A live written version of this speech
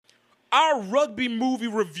Our rugby movie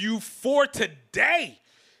review for today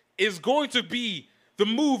is going to be the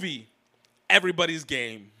movie Everybody's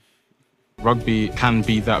Game. Rugby can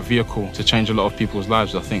be that vehicle to change a lot of people's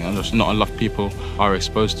lives, I think, and just not enough people are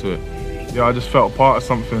exposed to it. Yeah, I just felt a part of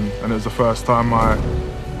something, and it was the first time I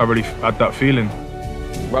really had that feeling.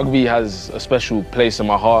 Rugby has a special place in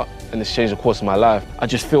my heart, and it's changed the course of my life. I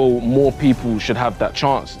just feel more people should have that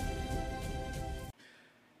chance.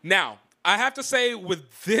 Now, I have to say,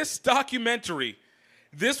 with this documentary,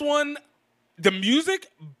 this one, the music,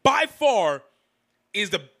 by far,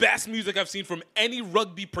 is the best music I've seen from any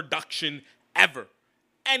rugby production ever.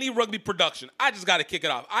 Any rugby production. I just got to kick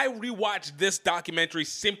it off. I rewatched this documentary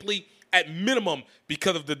simply at minimum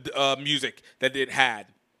because of the music that it had.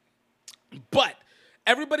 But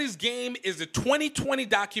Everybody's Game is a 2020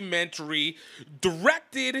 documentary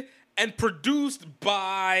directed and produced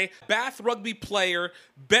by Bath rugby player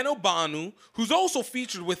Ben Obanu, who's also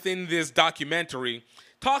featured within this documentary,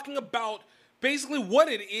 talking about basically what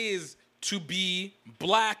it is to be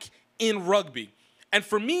black in rugby. And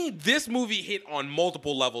for me, this movie hit on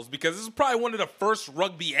multiple levels because this is probably one of the first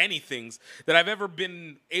rugby anythings that I've ever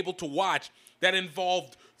been able to watch that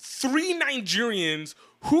involved 3 Nigerians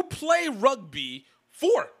who play rugby,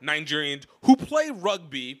 4 Nigerians who play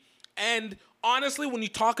rugby. And honestly, when you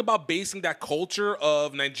talk about basing that culture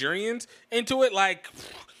of Nigerians into it, like,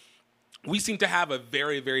 we seem to have a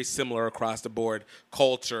very, very similar across the board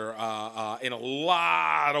culture in a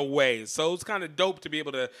lot of ways. So it's kind of dope to be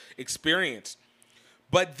able to experience.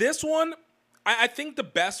 But this one, I think the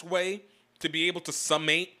best way to be able to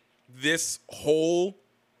summate this whole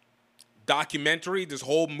documentary, this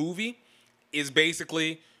whole movie, is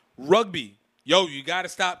basically rugby. Yo, you got to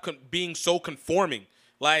stop being so conforming.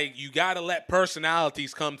 Like, you got to let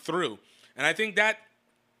personalities come through. And I think that,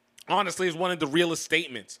 honestly, is one of the realest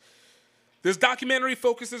statements. This documentary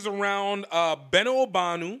focuses around Beno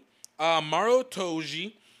Obanu, Mario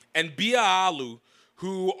Toji, and Bia Alu,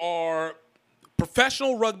 who are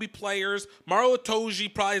professional rugby players. Mario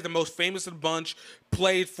Toji, probably the most famous of the bunch,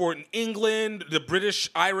 played for England, the British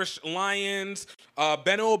Irish Lions.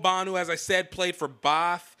 Beno Obanu, as I said, played for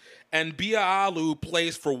Bath. And Bia Alu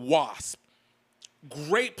plays for Wasp.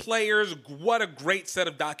 Great players. What a great set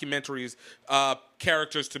of documentaries,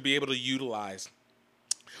 characters to be able to utilize.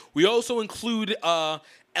 We also include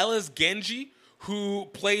Ellis Genji, who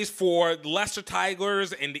plays for Leicester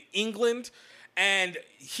Tigers in England, and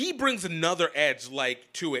he brings another edge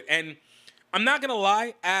to it. And I'm not gonna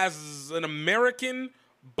lie, as an American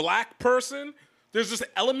black person, there's just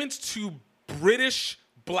elements to British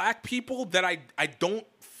black people that I don't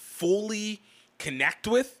fully connect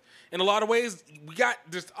with in a lot of ways.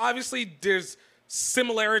 There's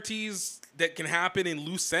similarities that can happen in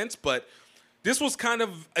loose sense, but this was kind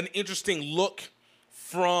of an interesting look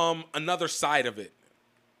from another side of it.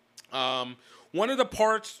 One of the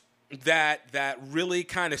parts that really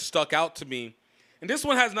kind of stuck out to me, and this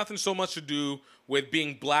one has nothing so much to do with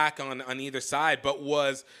being black on either side, but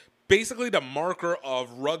was basically the marker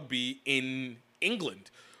of rugby in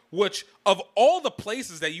England, which of all the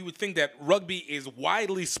places that you would think that rugby is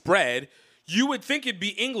widely spread, you would think it'd be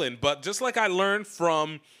England. But just like I learned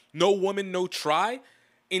from No Woman, No Try,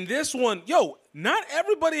 in this one, not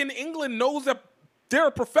everybody in England knows that there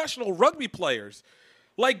are professional rugby players.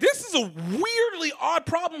 This is a weirdly odd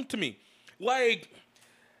problem to me.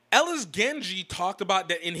 Ellis Genji talked about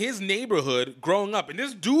that in his neighborhood growing up. And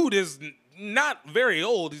this dude is not very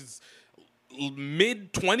old. He's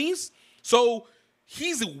mid-20s. So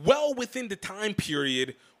he's well within the time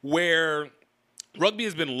period where rugby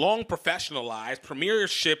has been long professionalized.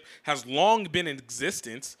 Premiership has long been in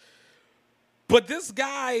existence. But this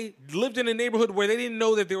guy lived in a neighborhood where they didn't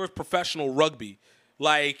know that there was professional rugby.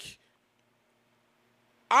 I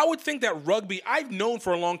would think that rugby, I've known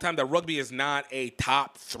for a long time that rugby is not a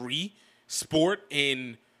top 3 sport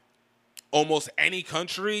in almost any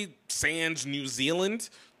country, sans New Zealand.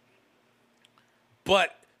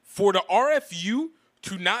 But for the RFU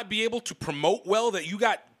to not be able to promote well that you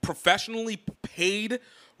got professionally paid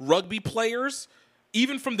rugby players,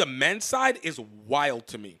 even from the men's side, is wild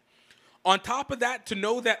to me. On top of that, to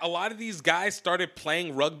know that a lot of these guys started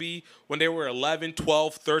playing rugby when they were 11,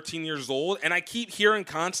 12, 13 years old. And I keep hearing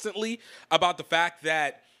constantly about the fact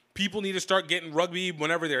that people need to start getting rugby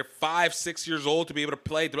whenever they're 5, 6 years old to be able to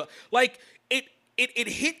play. It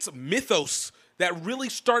hits mythos that really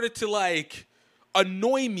started to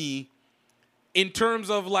annoy me in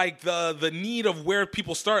terms of the need of where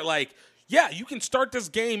people start. You can start this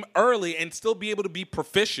game early and still be able to be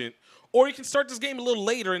proficient. Or you can start this game a little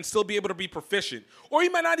later and still be able to be proficient. Or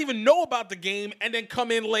you might not even know about the game and then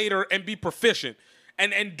come in later and be proficient.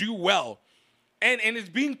 and do well. And it's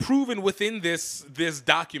being proven within this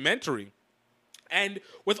documentary. And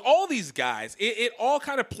with all these guys, it all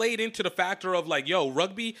kind of played into the factor of like, yo,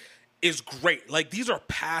 rugby is great. Like, these are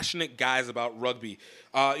passionate guys about rugby.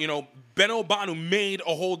 Ben Obanu made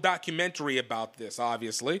a whole documentary about this,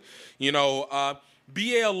 obviously.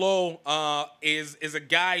 B.A. Aloe is a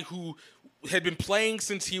guy who had been playing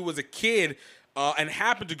since he was a kid and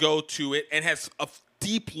happened to go to it and has a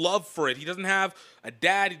deep love for it. He doesn't have a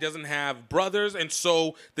dad. He doesn't have brothers. And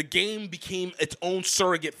so the game became its own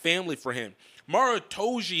surrogate family for him. Maro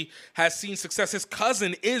Itoje has seen success. His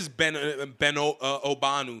cousin is Ben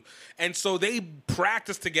Obanu. And so they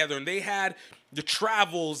practiced together, and they had the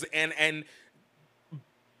travels and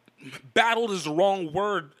battled is the wrong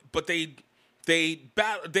word, but they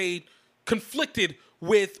conflicted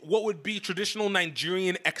with what would be traditional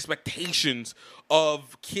Nigerian expectations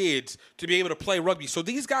of kids to be able to play rugby. So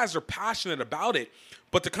these guys are passionate about it,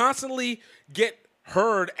 but to constantly get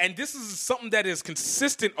heard, and this is something that is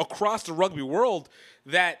consistent across the rugby world,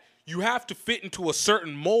 that you have to fit into a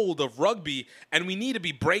certain mold of rugby, and we need to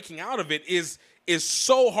be breaking out of it, is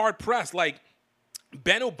so hard pressed. Like,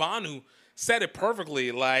 Ben Obanu said it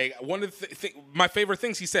perfectly. Like, one of my favorite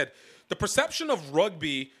things he said, the perception of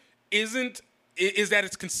rugby is that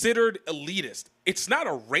it's considered elitist. It's not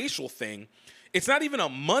a racial thing. It's not even a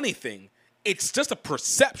money thing. It's just a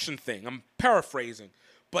perception thing. I'm paraphrasing.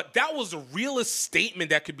 But that was the realest statement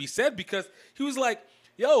that could be said, because he was like,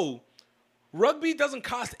 yo, rugby doesn't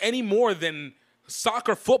cost any more than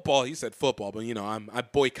soccer, football. He said football, but, I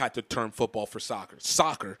boycott the term football for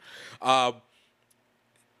soccer.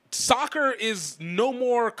 Soccer is no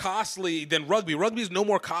more costly than rugby. Rugby is no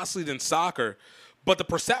more costly than soccer. But the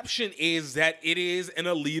perception is that it is an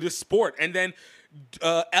elitist sport. And then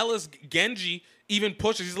Ellis Genji even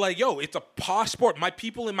pushes. He's like, yo, it's a posh sport. My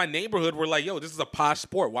people in my neighborhood were like, yo, this is a posh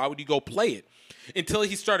sport. Why would you go play it? Until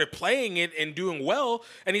he started playing it and doing well.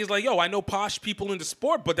 And he's like, yo, I know posh people in the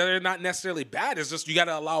sport, but they're not necessarily bad. It's just you got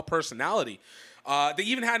to allow personality. They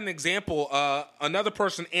even had an example. Another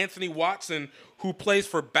person, Anthony Watson, who plays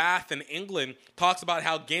for Bath in England, talks about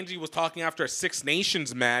how Genji was talking after a Six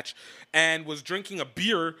Nations match and was drinking a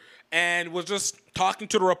beer and was just talking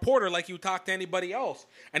to the reporter like he would talk to anybody else.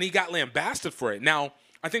 And he got lambasted for it. Now,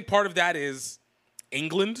 I think part of that is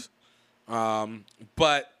England.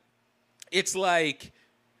 But it's like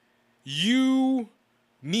you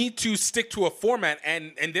need to stick to a format.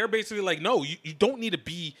 And they're basically like, no, you don't need to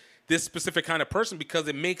be this specific kind of person because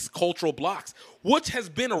it makes cultural blocks, which has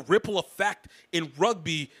been a ripple effect in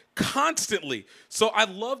rugby constantly. So I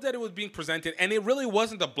love that it was being presented, and it really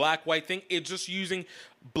wasn't a black-white thing. It's just using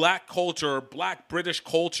black culture, black British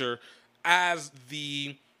culture as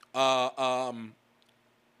the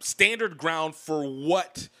standard ground for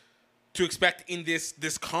what to expect in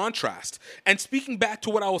this contrast. And speaking back to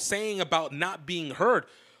what I was saying about not being heard,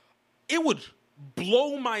 it would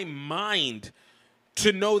blow my mind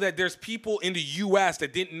to know that there's people in the U.S.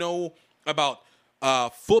 that didn't know about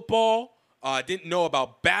football, didn't know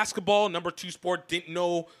about basketball, number 2 sport, didn't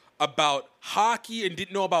know about hockey, and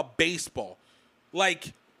didn't know about baseball.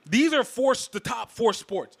 Like, these are the top 4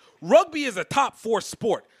 sports. Rugby is a top 4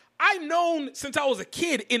 sport. I've known since I was a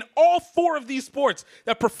kid in all 4 of these sports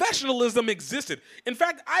that professionalism existed. In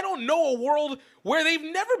fact, I don't know a world where they've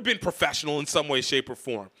never been professional in some way, shape, or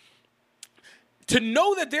form. To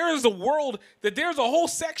know that there is a world, that there's a whole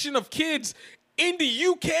section of kids in the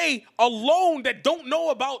UK alone that don't know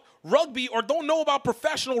about rugby or don't know about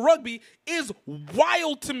professional rugby is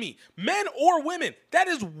wild to me. Men or women, that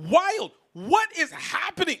is wild. What is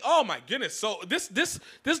happening? Oh my goodness. So this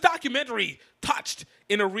documentary touched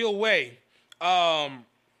in a real way. But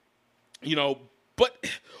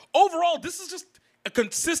overall, this is just a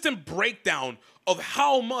consistent breakdown of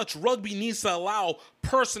how much rugby needs to allow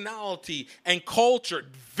personality and culture,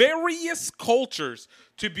 various cultures,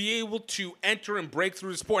 to be able to enter and break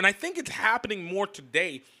through the sport. And I think it's happening more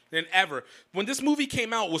today than ever. When this movie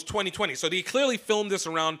came out, it was 2020. So they clearly filmed this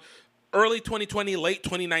around early 2020, late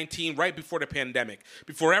 2019, right before the pandemic,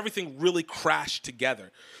 before everything really crashed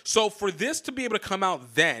together. So for this to be able to come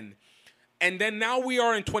out then, and then now we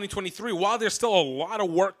are in 2023, while there's still a lot of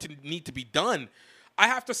work to need to be done, I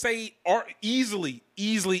have to say, are easily,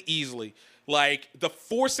 like the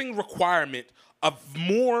forcing requirement of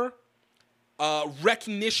more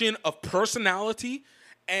recognition of personality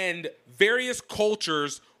and various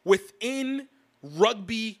cultures within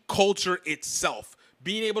rugby culture itself,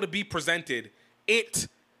 being able to be presented, it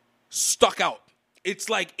stuck out. It's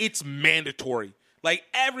like it's mandatory. Like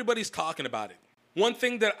everybody's talking about it. One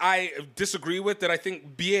thing that I disagree with that I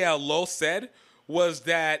think B.A. Aloe said was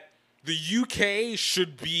that the UK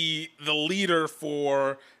should be the leader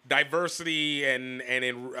for diversity and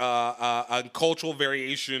cultural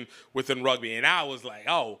variation within rugby. And I was like,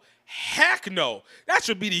 oh, heck no. That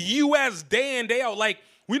should be the U.S. day in, day out. Like,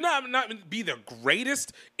 we not be the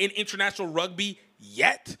greatest in international rugby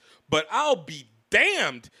yet, but I'll be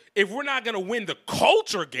damned if we're not going to win the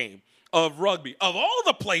culture game of rugby. Of all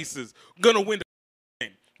the places, going to win the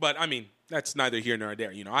game. But, I mean, that's neither here nor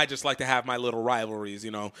there. You know, I just like to have my little rivalries,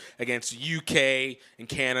 you know, against UK and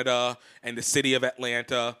Canada and the city of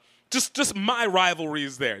Atlanta. Just my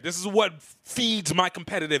rivalries there. This is what feeds my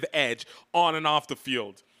competitive edge on and off the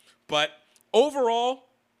field. But overall,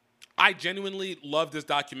 I genuinely love this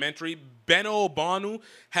documentary. Benno Obanu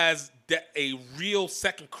has a real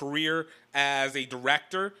second career as a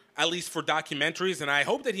director, at least for documentaries, and I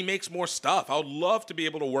hope that he makes more stuff. I would love to be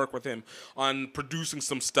able to work with him on producing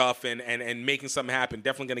some stuff and making something happen.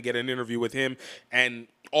 Definitely going to get an interview with him and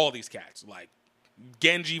all these cats, like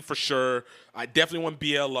Genji for sure. I definitely want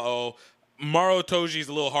BLO. Maro Toji is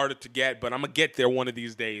a little harder to get, but I'm going to get there one of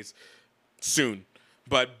these days soon.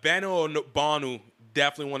 But Benno Obanu,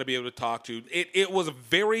 definitely want to be able to talk to. It was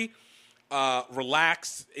very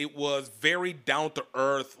relaxed. It was very down to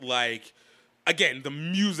earth. Like, again, the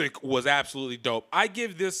music was absolutely dope. I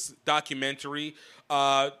give this documentary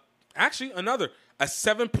actually a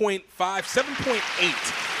 7.5,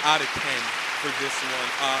 7.8 out of 10 for this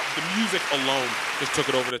one. The music alone just took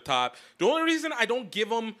it over the top. The only reason I don't give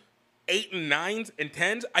them 8 and 9s and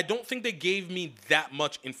 10s, I don't think they gave me that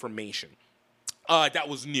much information that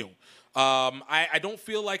was new. I don't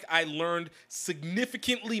feel like I learned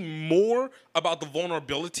significantly more about the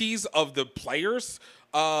vulnerabilities of the players,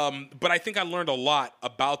 but I think I learned a lot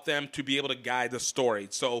about them to be able to guide the story.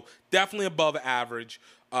 So definitely above average.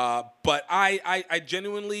 But I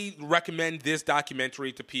genuinely recommend this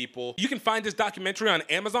documentary to people. You can find this documentary on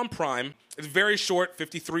Amazon Prime. It's very short,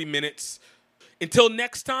 53 minutes. Until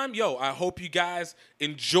next time, I hope you guys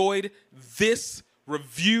enjoyed this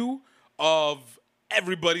review of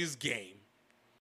Everybody's Game.